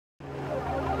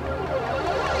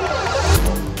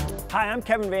I'm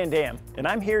Kevin VanDam, and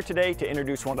I'm here today to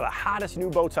introduce one of the hottest new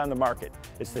boats on the market.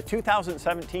 It's the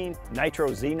 2017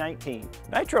 NITRO Z19.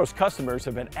 NITRO's customers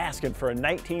have been asking for a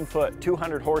 19-foot,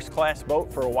 200-horse class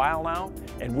boat for a while now,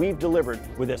 and we've delivered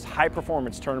with this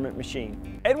high-performance tournament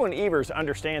machine. Edwin Evers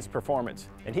understands performance,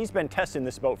 and he's been testing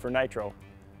this boat for NITRO.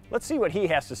 Let's see what he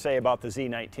has to say about the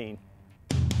Z19.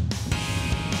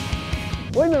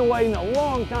 We've been waiting a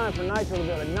long time for NITRO to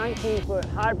build a 19-foot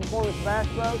high-performance bass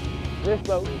boat. This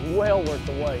boat is well worth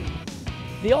the wait.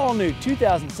 The all-new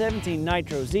 2017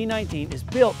 NITRO Z19 is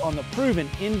built on the proven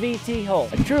NVT hull,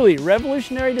 a truly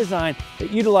revolutionary design that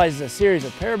utilizes a series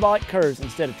of parabolic curves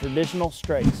instead of traditional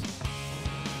straights.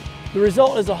 The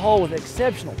result is a hull with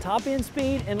exceptional top-end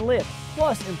speed and lift,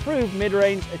 plus improved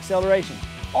mid-range acceleration,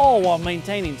 all while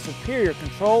maintaining superior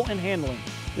control and handling.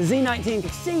 The Z19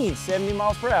 exceeds 70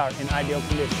 miles per hour in ideal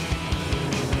conditions.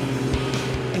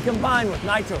 And combined with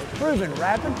NITRO's proven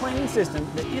rapid planing system,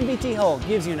 the NVT hull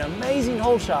gives you an amazing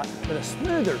hole shot with a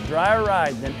smoother, drier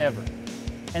ride than ever.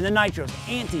 And the NITRO's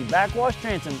anti-backwash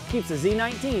transom keeps the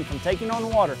Z19 from taking on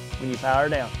water when you power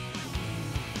down.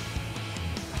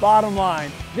 Bottom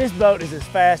line, this boat is as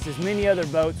fast as many other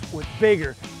boats with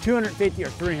bigger 250 or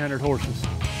 300 horses.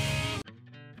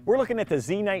 We're looking at the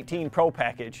Z19 Pro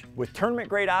package with tournament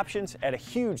grade options at a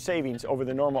huge savings over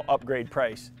the normal upgrade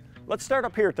price. Let's start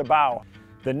up here at the bow.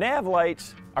 The nav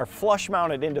lights are flush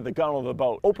mounted into the gunnel of the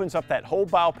boat. Opens up that whole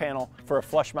bow panel for a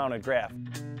flush mounted graph.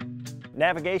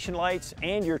 Navigation lights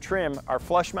and your trim are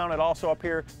flush mounted also up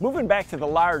here. Moving back to the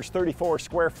large 34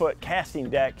 square foot casting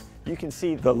deck, you can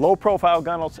see the low profile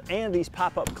gunnels and these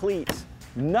pop-up cleats.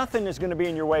 Nothing is going to be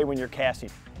in your way when you're casting.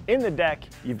 In the deck,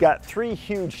 you've got 3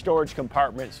 huge storage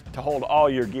compartments to hold all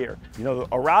your gear. You know,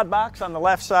 a rod box on the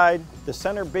left side, the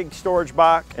center big storage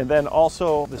box, and then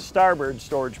also the starboard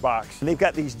storage box. And they've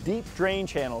got these deep drain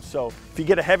channels, so if you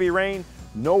get a heavy rain,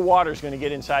 no water's going to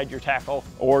get inside your tackle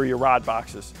or your rod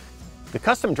boxes. The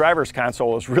custom driver's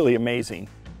console is really amazing.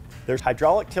 There's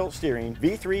hydraulic tilt steering,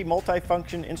 V3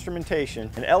 multifunction instrumentation,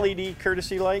 and LED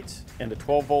courtesy lights, and a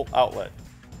 12-volt outlet.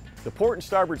 The port and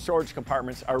starboard storage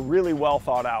compartments are really well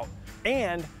thought out,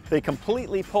 and they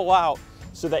completely pull out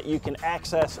so that you can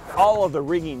access all of the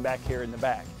rigging back here in the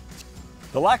back.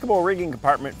 The lockable rigging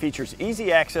compartment features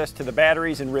easy access to the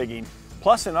batteries and rigging,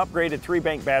 plus an upgraded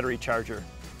 3-bank battery charger.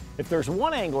 If there's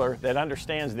one angler that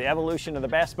understands the evolution of the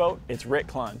bass boat, it's Rick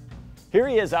Clunn. Here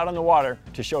he is out on the water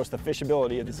to show us the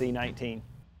fishability of the Z19.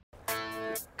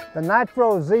 The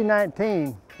NITRO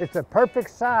Z19 is the perfect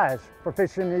size for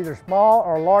fishing either small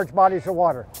or large bodies of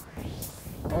water.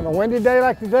 On a windy day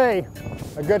like today,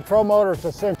 a good pro motor is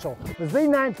essential. The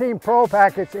Z19 Pro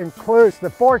package includes the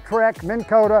 4-Trek Minn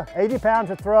Kota, 80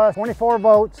 pounds of thrust, 24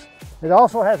 volts. It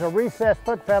also has a recessed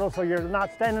foot pedal so you're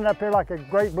not standing up here like a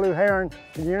great blue heron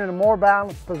and you're in a more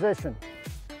balanced position.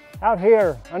 Out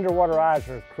here, underwater eyes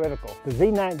are critical. The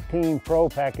Z19 Pro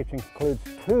package includes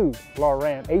 2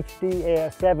 Lowrance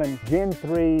HDS7 Gen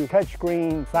 3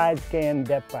 touchscreen side scan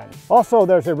depth finder. Also,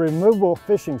 there's a removable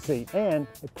fishing seat and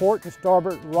a port and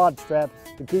starboard rod strap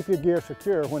to keep your gear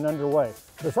secure when underway.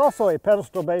 There's also a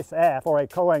pedestal base aft for a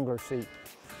co-angler seat.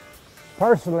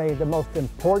 Personally, the most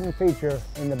important feature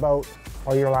in the boat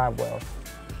are your live wells.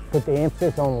 Put the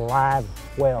emphasis on live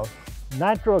wells.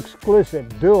 NITRO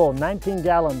exclusive dual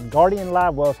 19-gallon Guardian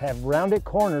live wells have rounded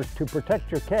corners to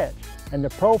protect your catch, and the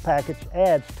Pro package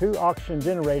adds 2 oxygen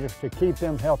generators to keep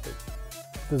them healthy.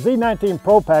 The Z19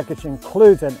 Pro package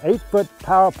includes an 8-foot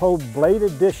Power Pole Blade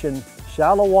Edition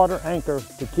shallow water anchor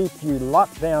to keep you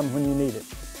locked down when you need it.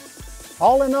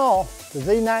 All in all, the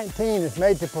Z19 is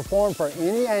made to perform for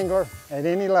any angler at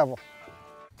any level.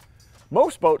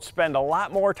 Most boats spend a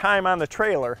lot more time on the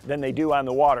trailer than they do on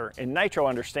the water, and NITRO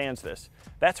understands this.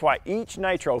 That's why each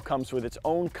NITRO comes with its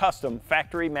own custom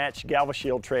factory-matched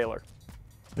GalvaShield trailer.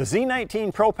 The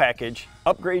Z19 Pro package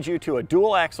upgrades you to a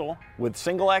dual axle with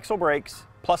single axle brakes,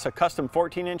 plus a custom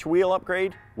 14-inch wheel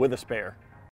upgrade with a spare.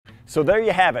 So there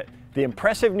you have it, the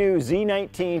impressive new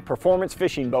Z19 performance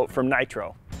fishing boat from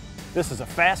NITRO. This is a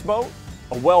fast boat,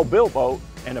 a well-built boat,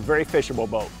 and a very fishable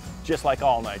boat, just like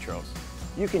all NITROs.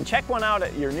 You can check one out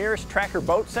at your nearest Tracker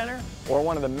Boat Center or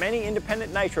one of the many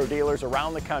independent NITRO dealers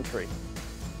around the country.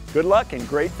 Good luck and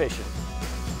great fishing.